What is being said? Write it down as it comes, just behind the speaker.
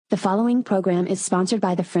The following program is sponsored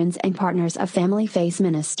by the friends and partners of Family Faith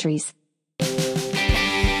Ministries.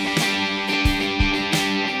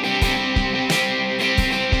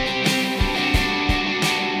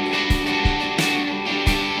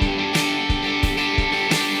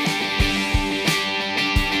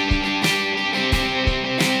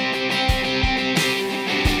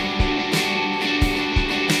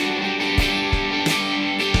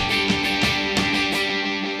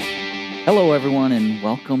 Hello, everyone, and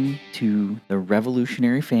welcome to the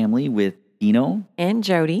Revolutionary Family with Dino, and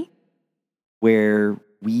Jody, where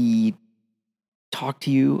we talk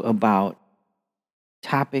to you about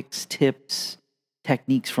topics, tips,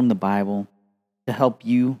 techniques from the Bible to help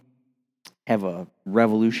you have a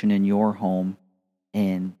revolution in your home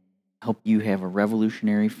and help you have a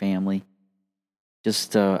revolutionary family.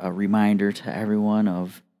 Just a reminder to everyone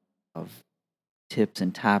of tips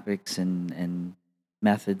and topics and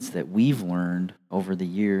methods that we've learned over the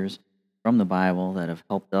years from the Bible that have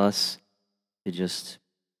helped us to just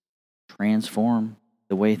transform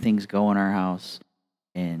the way things go in our house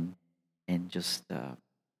and just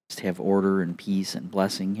have order and peace and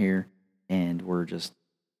blessing here. And we're just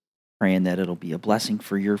praying that it'll be a blessing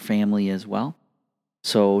for your family as well.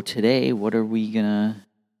 So today, what are we gonna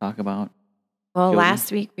talk about? Well, Jody?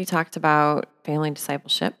 last week we talked about family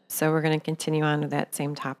discipleship, so we're going to continue on with that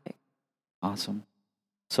same topic. Awesome.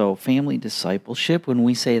 So family discipleship, when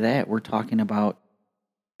we say that, we're talking about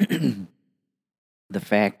the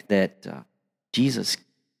fact that Jesus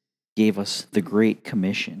gave us the Great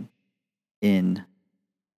Commission in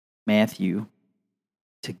Matthew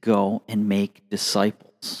to go and make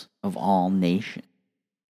disciples of all nations.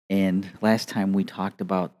 And last time we talked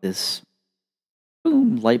about this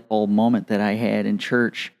light bulb moment that I had in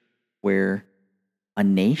church where a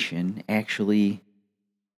nation actually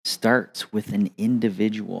starts with an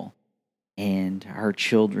individual, and our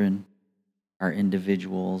children are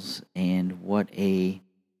individuals. And what a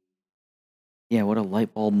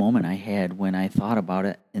light bulb moment I had when I thought about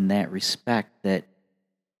it in that respect, that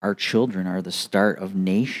our children are the start of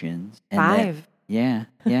nations. And 5.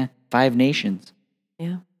 That, 5 nations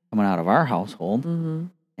Yeah. coming out of our household. Mm-hmm.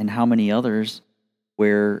 And how many others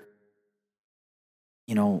where,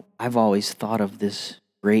 I've always thought of this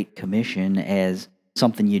Great Commission as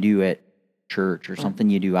something you do at church or something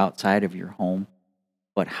you do outside of your home,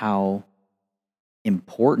 but how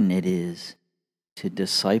important it is to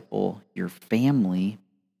disciple your family.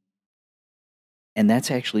 And that's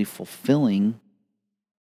actually fulfilling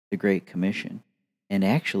the Great Commission, and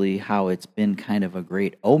actually how it's been kind of a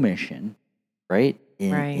great omission, right?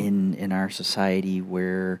 In our society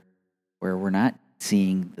where we're not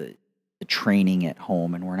seeing the training at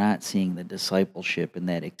home, and we're not seeing the discipleship and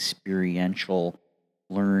that experiential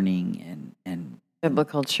learning and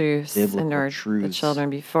Biblical truths the children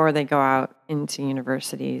before they go out into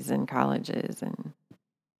universities and colleges.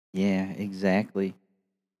 Yeah, exactly.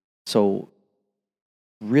 So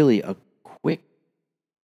really a quick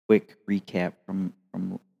recap from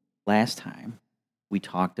last time. We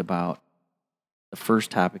talked about the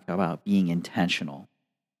first topic about being intentional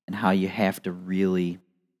and how you have to really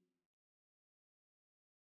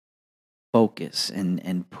focus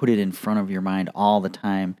and put it in front of your mind all the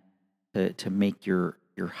time to make your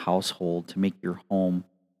household, to make your home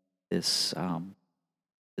this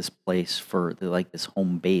place for this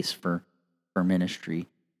home base for ministry,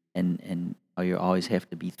 and how you always have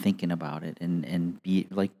to be thinking about it and be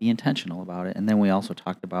intentional about it. And then we also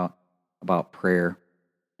talked about prayer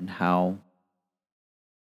and how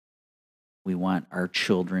we want our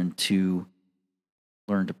children to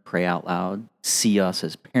learn to pray out loud, see us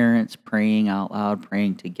as parents praying out loud,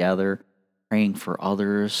 praying together, praying for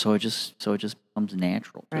others. So it just becomes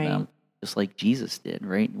natural to them, just like Jesus did,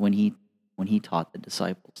 right? When he taught the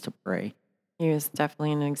disciples to pray. He was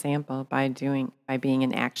definitely an example by being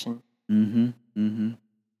in action. Mm-hmm. Mm-hmm.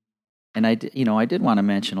 And I did want to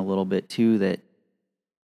mention a little bit too that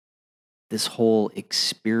this whole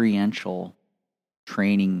experiential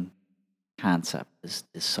training concept, this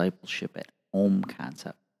discipleship at home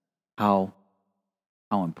concept, how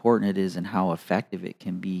important it is and how effective it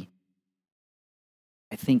can be.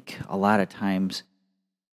 I think a lot of times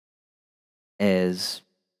as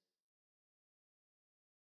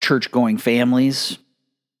church-going families,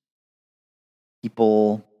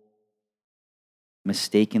 people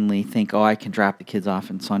mistakenly think, I can drop the kids off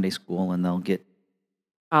in Sunday school and they'll get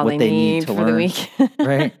all what they need to for learn. The week.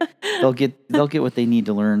 Right? They'll get what they need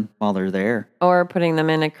to learn while they're there. Or putting them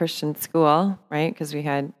in a Christian school, right? Because we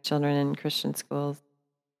had children in Christian schools.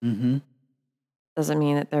 Mm-hmm. Doesn't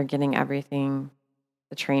mean that they're getting everything,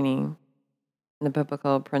 the training, and the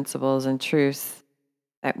biblical principles and truths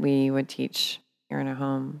that we would teach here in a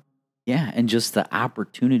home. Yeah, and just the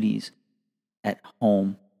opportunities at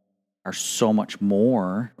home are so much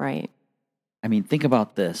more. Right. I mean, think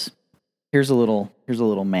about this. Here's a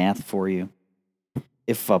little math for you.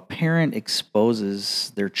 If a parent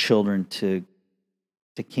exposes their children to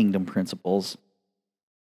kingdom principles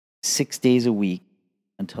 6 days a week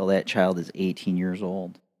until that child is 18 years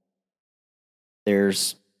old,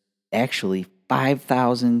 there's actually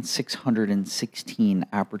 5,616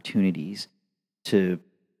 opportunities to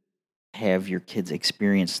have your kids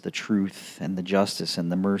experience the truth and the justice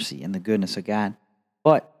and the mercy and the goodness of God.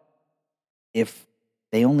 But if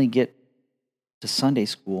they only get to Sunday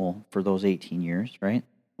school for those 18 years, right?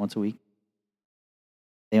 Once a week,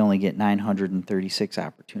 they only get 936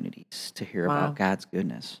 opportunities to hear Wow. about God's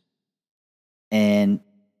goodness. And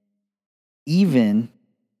even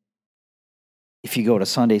if you go to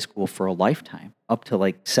Sunday school for a lifetime, up to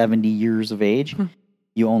like 70 years of age,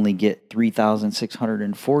 you only get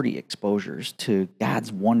 3,640 exposures to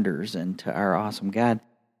God's wonders and to our awesome God.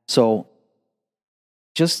 So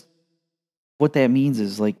just what that means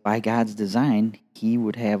is, like, by God's design, He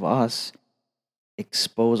would have us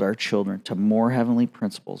expose our children to more heavenly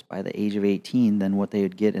principles by the age of 18 than what they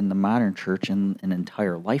would get in the modern church in an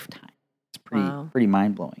entire lifetime. It's pretty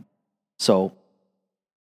mind-blowing. So,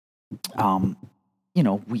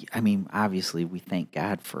 obviously we thank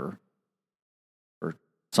God for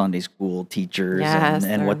Sunday school teachers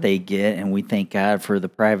and what they get, and we thank God for the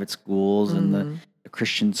private schools and the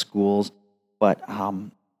Christian schools, but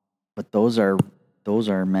those are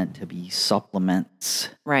meant to be supplements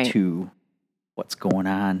to what's going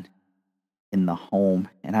on in the home.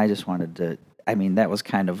 And I just wanted to, that was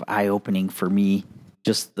kind of eye-opening for me,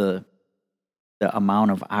 just the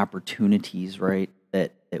amount of opportunities, right,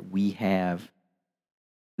 that we have.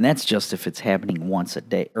 And that's just if it's happening once a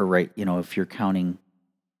day, or if you're counting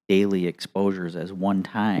daily exposures as one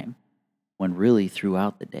time, when really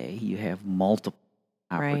throughout the day you have multiple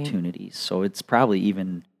opportunities. So it's probably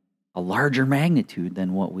even a larger magnitude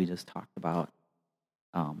than what we just talked about.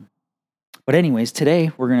 But anyways,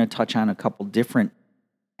 today we're going to touch on a couple different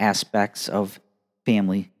aspects of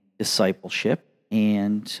family discipleship.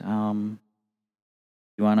 And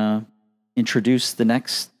you want to introduce the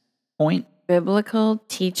next point? Biblical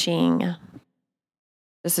teaching.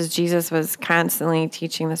 Just as Jesus was constantly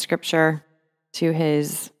teaching the scripture to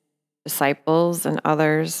his disciples and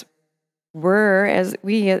others, as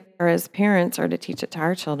parents, are to teach it to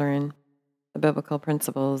our children, the biblical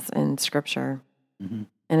principles in scripture. Mm-hmm.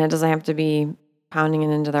 And it doesn't have to be pounding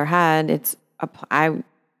it into their head. I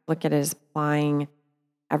look at it as applying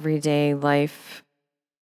everyday life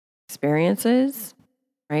experiences,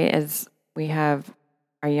 right? As we have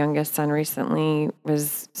our youngest son recently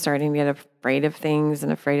was starting to get afraid of things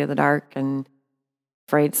and afraid of the dark and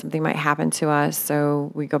afraid something might happen to us.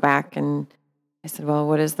 So we go back and I said, well,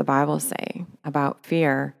 what does the Bible say about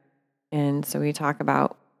fear? And so we talk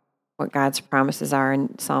about what God's promises are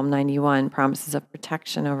in Psalm 91, promises of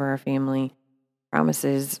protection over our family,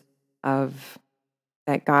 promises of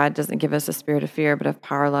that God doesn't give us a spirit of fear, but of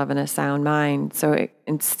power, love, and a sound mind. So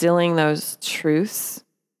instilling those truths,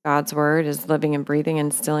 God's word is living and breathing,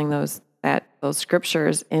 instilling those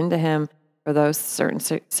scriptures into him for those certain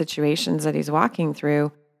situations that he's walking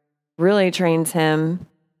through really trains him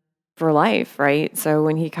for life, right? So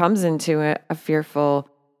when he comes into a fearful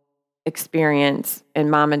experience and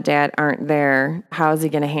mom and dad aren't there, how is he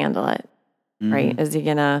going to handle it, right? Is he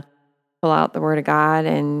going to pull out the word of God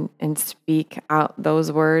and speak out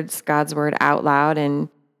those words, God's word, out loud in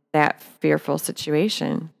that fearful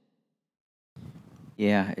situation?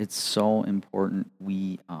 Yeah, it's so important.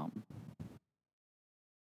 We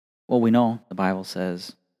know the Bible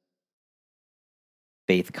says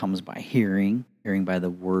faith comes by hearing by the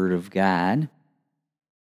word of God.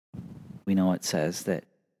 We know it says that,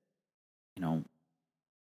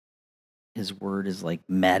 his word is like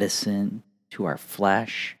medicine to our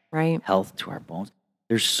flesh, right? Health to our bones.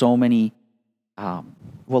 There's so many.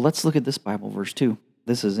 Let's look at this Bible verse too.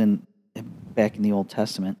 This is back in the Old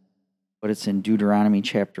Testament, but it's in Deuteronomy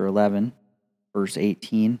chapter 11, verse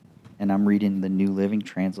 18, and I'm reading the New Living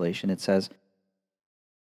Translation. It says,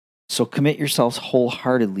 "So commit yourselves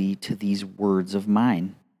wholeheartedly to these words of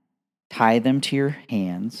mine. Tie them to your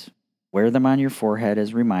hands, wear them on your forehead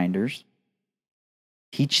as reminders.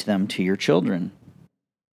 Teach them to your children.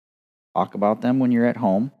 Talk about them when you're at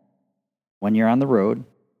home, when you're on the road,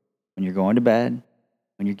 when you're going to bed,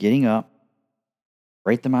 when you're getting up.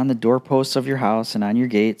 Write them on the doorposts of your house and on your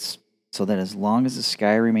gates, so that as long as the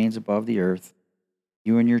sky remains above the earth,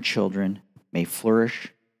 you and your children may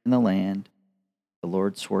flourish in the land the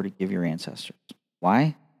Lord swore to give your ancestors."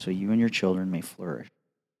 Why? so you and your children may flourish.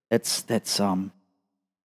 That's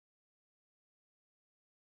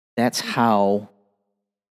how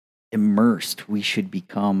immersed we should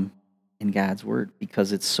become in God's word,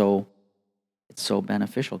 because it's so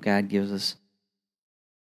beneficial. God gives us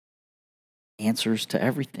answers to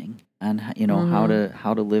everything on how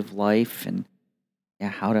to live life, and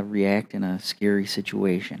how to react in a scary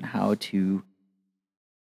situation, how to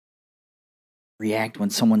react when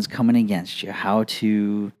someone's coming against you, how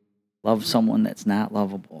to love someone that's not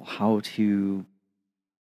lovable, how to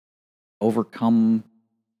overcome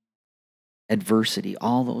adversity,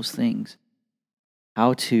 all those things,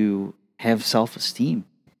 how to have self-esteem.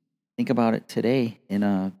 Think about it today in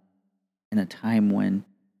a time when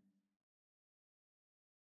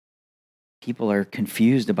people are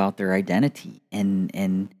confused about their identity,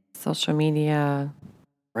 and Social media.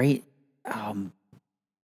 right,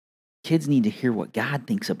 kids need to hear what God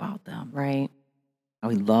thinks about them, Right. how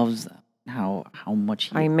He loves them, how much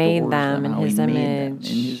He He made adores them in how His He made them image.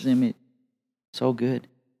 in His image. So good.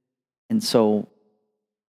 And so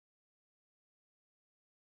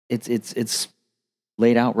it's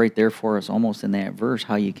laid out right there for us, almost in that verse,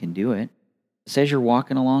 how you can do it. It says you're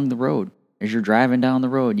walking along the road. As you're driving down the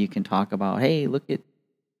road, you can talk about, hey, look at,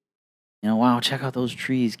 wow, check out those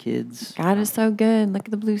trees, kids. God is so good. Look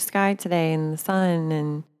at the blue sky today and the sun,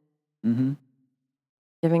 and Mm-hmm.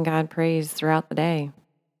 giving God praise throughout the day.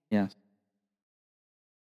 Yes.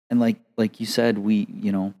 And like you said, we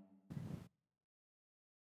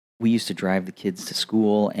used to drive the kids to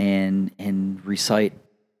school and recite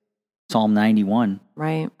Psalm 91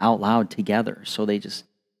 Right. out loud together. So they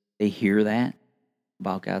hear that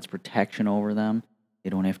about God's protection over them. They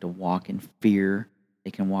don't have to walk in fear. They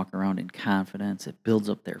can walk around in confidence. It builds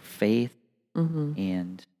up their faith. Mm-hmm.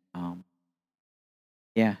 And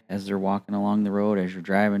as they're walking along the road, as you're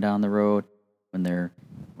driving down the road, when they're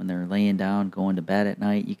laying down, going to bed at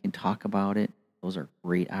night, you can talk about it. Those are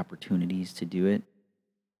great opportunities to do it.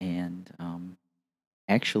 And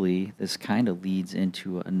actually, this kind of leads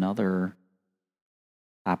into another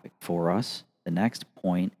topic for us. The next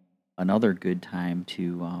point, another good time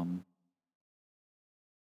to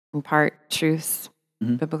Impart truths,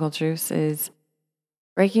 Mhm. biblical truths, is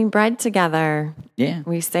breaking bread together. Yeah.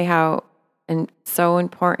 We say how and so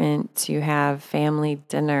important to have family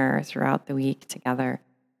dinner throughout the week together.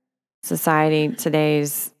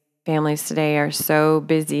 Families today are so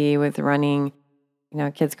busy with running.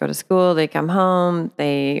 Kids go to school, they come home,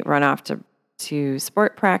 they run off to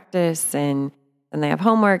sport practice, and then they have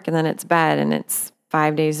homework, and then it's bed, and it's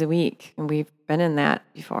 5 days a week. And we've been in that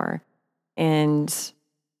before. And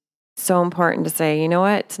so important to say, you know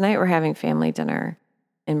what, tonight we're having family dinner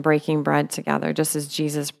and breaking bread together, just as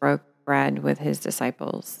Jesus broke bread with his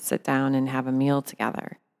disciples, sit down and have a meal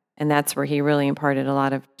together. And that's where he really imparted a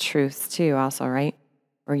lot of truths too, also, right?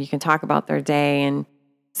 Where you can talk about their day and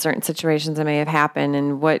certain situations that may have happened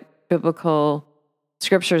and what biblical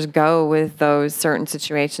scriptures go with those certain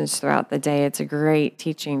situations throughout the day. It's a great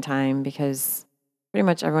teaching time because pretty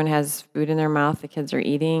much everyone has food in their mouth. The kids are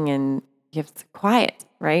eating and you have to quiet,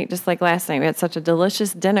 right? Just like last night, we had such a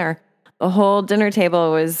delicious dinner. The whole dinner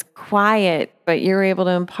table was quiet, but you were able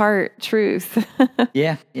to impart truth.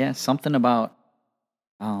 Yeah. Something about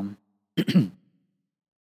um,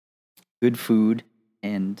 good food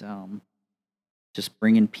and just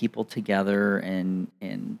bringing people together, and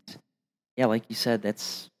like you said,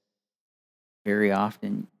 that's very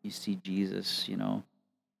often you see Jesus,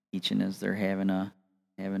 teaching as they're having a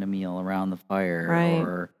meal around the fire, Right.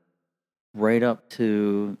 or right up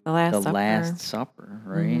to The Last the Supper. Last Supper,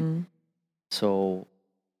 right? Mhm. So,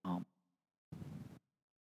 um,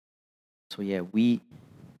 we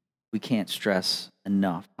can't stress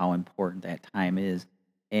enough how important that time is,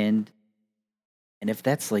 and if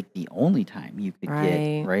that's like the only time you could get,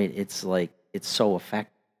 Right. right? It's like it's so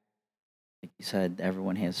effective. Like you said,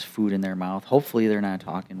 everyone has food in their mouth. Hopefully, they're not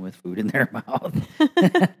talking with food in their mouth.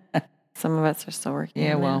 Some of us are still working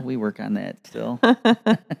Yeah, on well, that. we work on that still.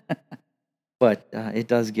 But it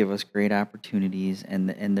does give us great opportunities,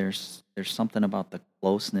 and there's something about the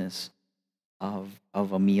closeness of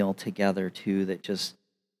a meal together too that just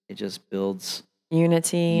builds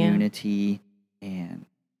Unity. unity, and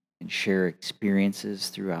share experiences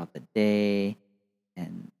throughout the day,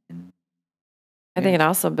 and I think it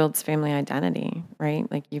also builds family identity, right?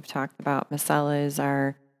 Like you've talked about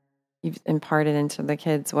you've imparted into the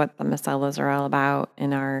kids what the Masellas are all about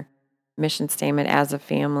in our mission statement as a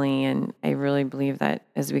family. And I really believe that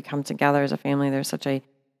as we come together as a family, there's such a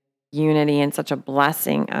unity and such a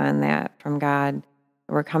blessing on that from God.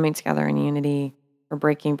 We're coming together in unity. We're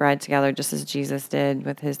breaking bread together just as Jesus did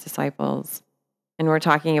with his disciples. And we're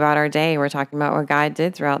talking about our day. We're talking about what God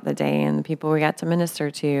did throughout the day and the people we got to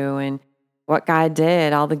minister to and what God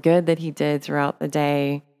did, all the good that he did throughout the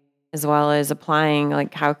day, as well as applying,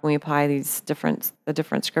 like, how can we apply the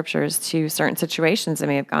different scriptures to certain situations that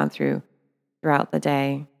may have gone throughout the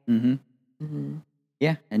day. Mm-hmm. Mm-hmm.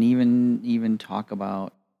 Yeah, and even talk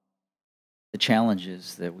about the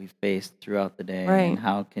challenges that we've faced throughout the day, Right. and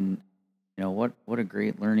how can, what a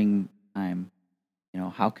great learning time.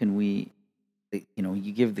 How can we,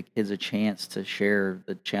 you give the kids a chance to share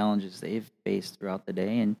the challenges they've faced throughout the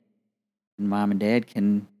day, and mom and dad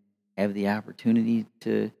can have the opportunity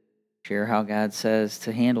to share how God says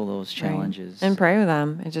to handle those Right. challenges. And pray with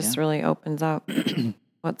them. It just really opens up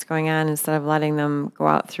what's going on instead of letting them go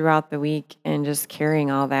out throughout the week and just carrying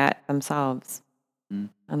all that themselves Mm,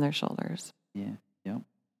 on their shoulders. yeah, yeah,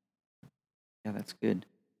 yeah. That's good.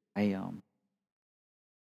 I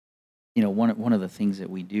one of the things that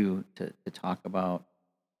we do to talk about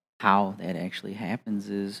how that actually happens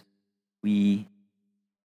is we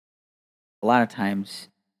a lot of times,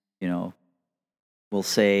 you know, we'll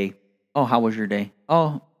say, "Oh, how was your day?"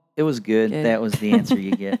 "Oh, it was good." Good. That was the answer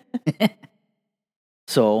you get.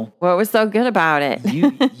 So What was so good about it?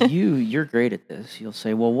 you're great at this. You'll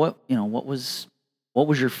say, "Well, what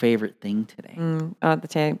was your favorite thing today?" At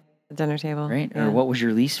the dinner table. Right? Yeah. Or what was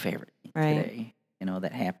your least favorite thing Right. today?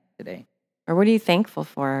 That happened today. Or what are you thankful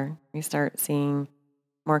for? We start seeing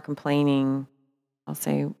more complaining. I'll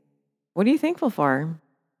say, what are you thankful for?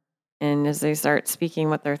 And as they start speaking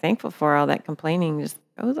what they're thankful for, all that complaining just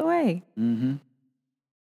goes away. Mm-hmm.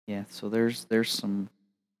 Yeah. So there's some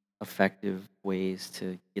effective ways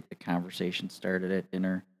to get the conversation started at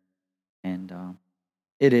dinner, and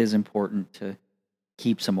it is important to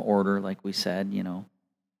keep some order, like we said.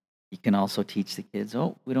 You can also teach the kids,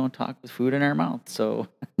 "Oh, we don't talk with food in our mouth." So,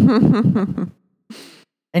 Well,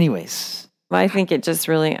 anyways, I think it just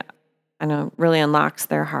really, really unlocks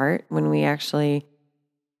their heart when we actually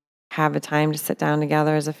have a time to sit down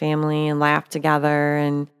together as a family and laugh together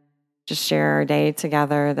and just share our day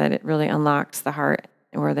together, that it really unlocks the heart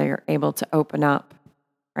where they're able to open up,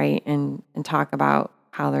 right? And talk about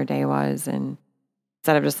how their day was. And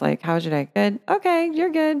instead of just like, how was your day? Good. Okay, you're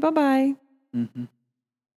good. Bye-bye. mm-hmm.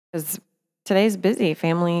 Because today's busy.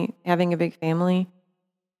 Having a big family.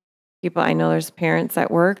 I know there's parents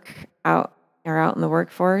that are out in the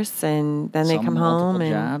workforce, and then they Some come multiple home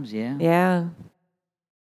and jobs, yeah.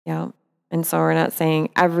 yeah. And so we're not saying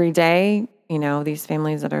every day, these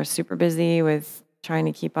families that are super busy with trying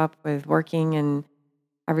to keep up with working and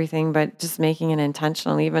everything, but just making it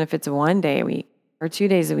intentional, even if it's 1 day a week or 2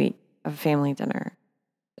 days a week of family dinner.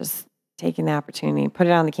 Just taking the opportunity, put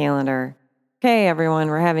it on the calendar. Okay, everyone,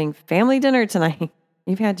 we're having family dinner tonight.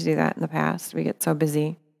 You've had to do that in the past. We get so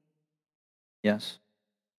busy. Yes.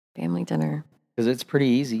 Family dinner. Because it's pretty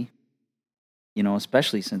easy,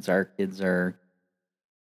 especially since our kids are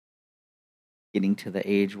getting to the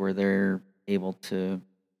age where they're able to,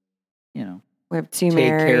 We have two take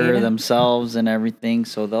married. care of themselves and everything.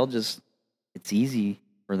 So it's easy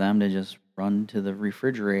for them to just run to the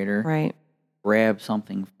refrigerator, Right. grab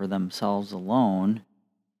something for themselves alone,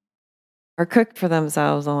 Or cook for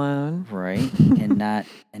themselves alone. right?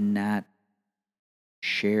 and not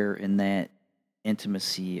share in that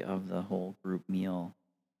intimacy of the whole group meal.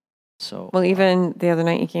 So Well, even the other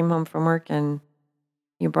night you came home from work and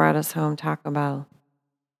you brought us home Taco Bell,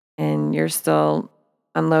 and you're still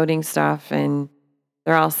unloading stuff, and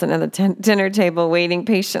they're all sitting at the dinner table waiting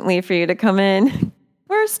patiently for you to come in.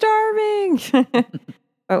 We're starving.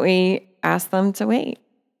 But we asked them to wait.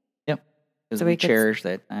 yep, because So we we could- cherish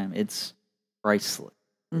that time. It's priceless.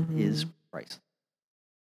 Mhm. It is priceless.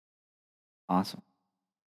 Awesome.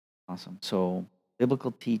 So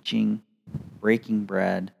biblical teaching, breaking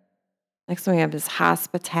bread, Next one we have is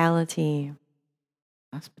hospitality.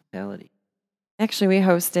 hospitality. Actually, we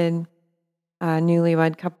hosted a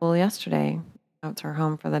newlywed couple yesterday out to our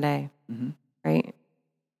home for the day, Mm-hmm. right?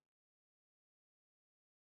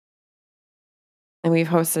 And we've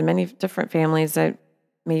hosted many different families that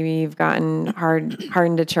maybe have gotten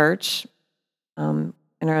hardened to church.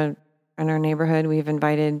 In our neighborhood, we've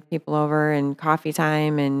invited people over and coffee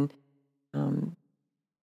time and um,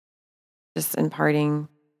 just imparting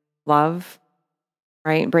love,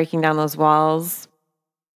 right? Breaking down those walls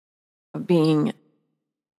of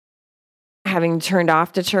having turned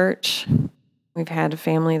off to church. We've had a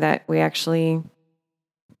family that we actually,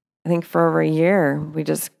 I think for over a year, we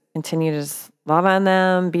just continue to just love on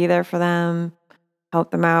them, be there for them,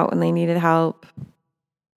 help them out when they needed help.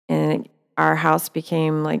 And our house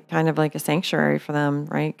became kind of like a sanctuary for them,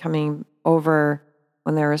 right? Coming over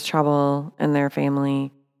when there was trouble in their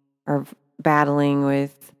family or battling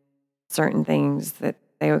with certain things, that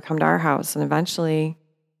they would come to our house. And eventually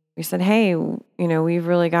we said, hey, we've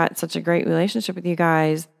really got such a great relationship with you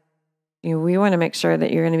guys. We want to make sure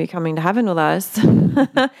that you're going to be coming to heaven with us.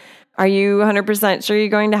 Are you 100% sure you're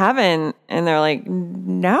going to heaven? And they're like,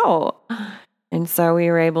 no. And so we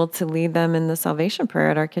were able to lead them in the salvation prayer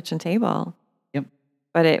at our kitchen table. Yep.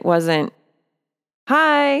 But it wasn't,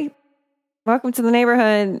 hi, welcome to the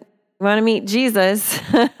neighborhood. You want to meet Jesus?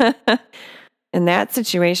 In that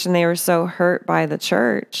situation, they were so hurt by the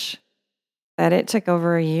church that it took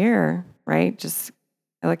over a year, right? Just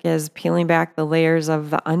like as peeling back the layers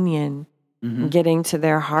of the onion and getting to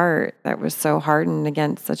their heart that was so hardened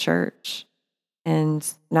against the church. And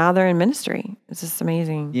now they're in ministry. It's just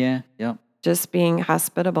amazing. Yeah. Yep. Just being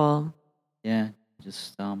hospitable. Yeah.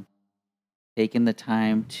 Just taking the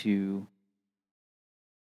time to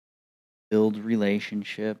build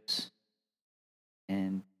relationships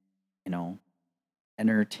and,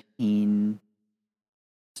 entertain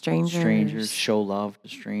strangers, show love to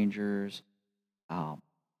strangers.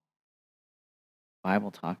 Bible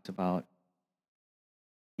talks about,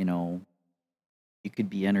 you could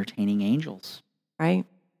be entertaining angels, Right.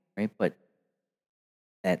 right? But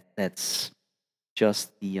that's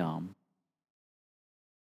just the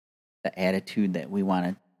attitude that we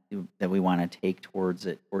want to take towards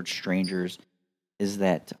strangers, is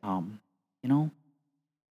that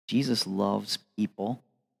Jesus loves people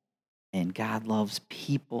and God loves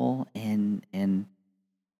people, and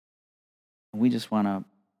we just want to,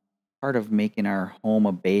 part of making our home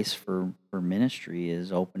a base for ministry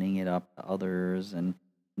is opening it up to others and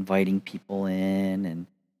inviting people in, and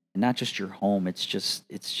not just your home. It's just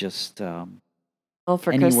Well,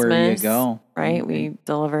 for anywhere Christmas, you go, right? We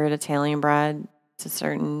delivered Italian bread to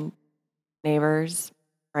certain neighbors,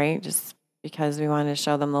 right? Just because we wanted to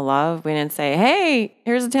show them the love. We didn't say, hey,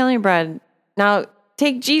 here's Italian bread. Now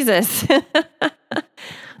take Jesus.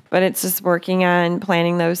 But it's just working on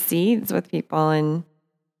planting those seeds with people. And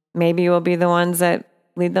maybe we'll be the ones that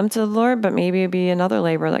lead them to the Lord, but maybe it'll be another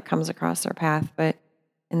laborer that comes across their path. But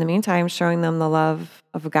in the meantime, showing them the love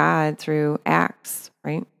of God through acts,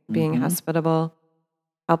 right? Being hospitable,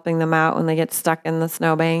 helping them out when they get stuck in the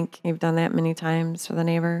snowbank. You've done that many times for the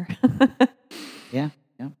neighbor. Yeah,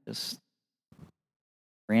 just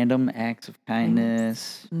random acts of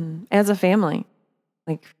kindness. As a family,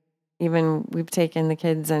 like even we've taken the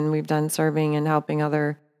kids and we've done serving and helping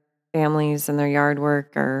other families in their yard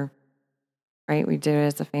work, or right, we do it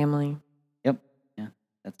as a family. Yep, yeah,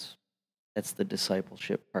 that's the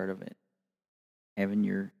discipleship part of it. Having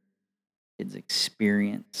your kids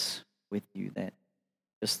experience with you that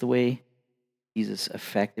just the way Jesus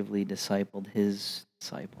effectively discipled his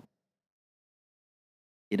disciple.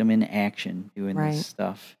 Get them in action doing Right. this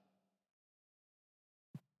stuff.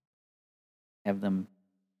 Have them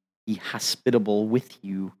be hospitable with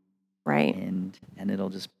you, Right. and it'll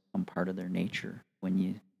just become part of their nature when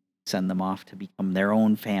you send them off to become their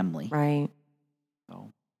own family. Right.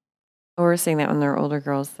 So Well, we're seeing that when they're older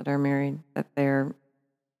girls that are married, that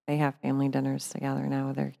they have family dinners together now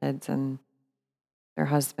with their kids and their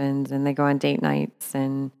husbands, and they go on date nights.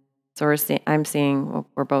 And so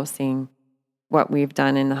we're both seeing what we've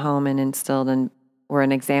done in the home and instilled, and we're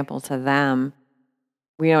an example to them.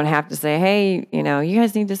 We don't have to say, hey, you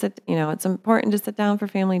guys need to sit, it's important to sit down for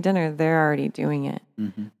family dinner. They're already doing it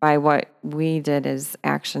by what we did as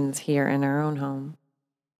actions here in our own home.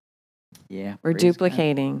 yeah, We're praise God.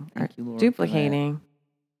 duplicating. Thank you, Lord, for that. Duplicating.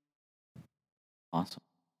 Awesome.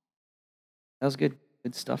 That was good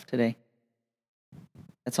stuff today.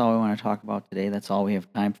 That's all we want to talk about today. That's all we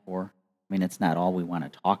have time for. I mean, it's not all we want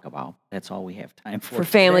to talk about. That's all we have time for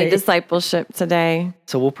family today. discipleship today.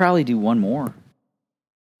 So we'll probably do one more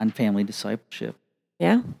on family discipleship.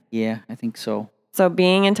 Yeah. Yeah, I think so. So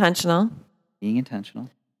being intentional. Being intentional.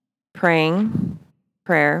 Praying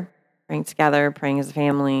together, praying as a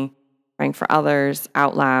family, praying for others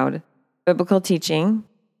out loud. Biblical teaching,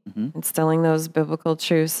 instilling those biblical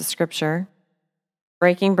truths of Scripture.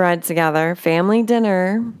 Breaking bread together. Family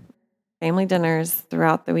dinners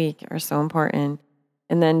throughout the week are so important.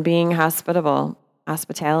 And then being hospitable,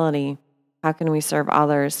 hospitality. How can we serve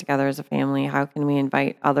others together as a family? How can we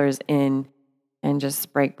invite others in and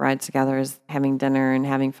just break bread together as having dinner and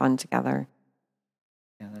having fun together?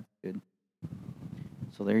 Yeah, that's good.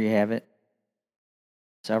 So there you have it.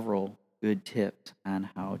 Several good tips on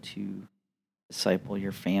how to disciple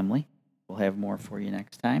your family. We'll have more for you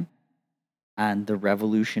next time on the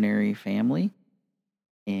revolutionary family.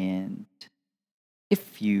 And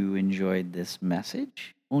if you enjoyed this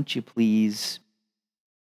message, won't you please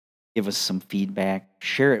give us some feedback,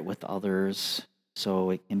 share it with others, so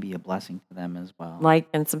it can be a blessing to them as well. Like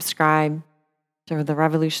and subscribe to the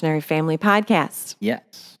Revolutionary Family Podcast.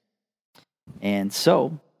 Yes. And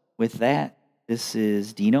so, with that, this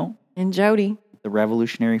is Dino, And Jody. the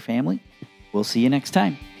Revolutionary Family. We'll see you next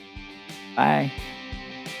time. Bye.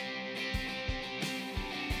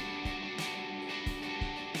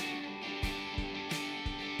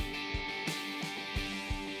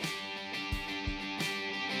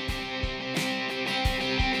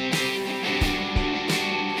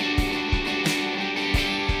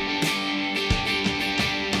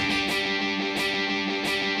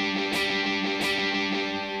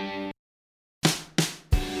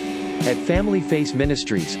 At Family Face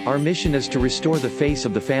Ministries, our mission is to restore the face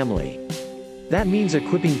of the family. That means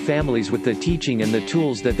equipping families with the teaching and the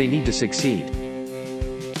tools that they need to succeed.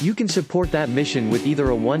 You can support that mission with either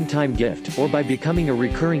a one-time gift or by becoming a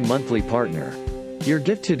recurring monthly partner. Your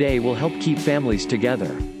gift today will help keep families together.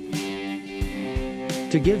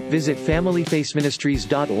 To give, visit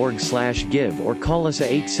familyfaceministries.org/give or call us at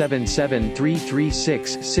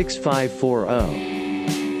 877-336-6540.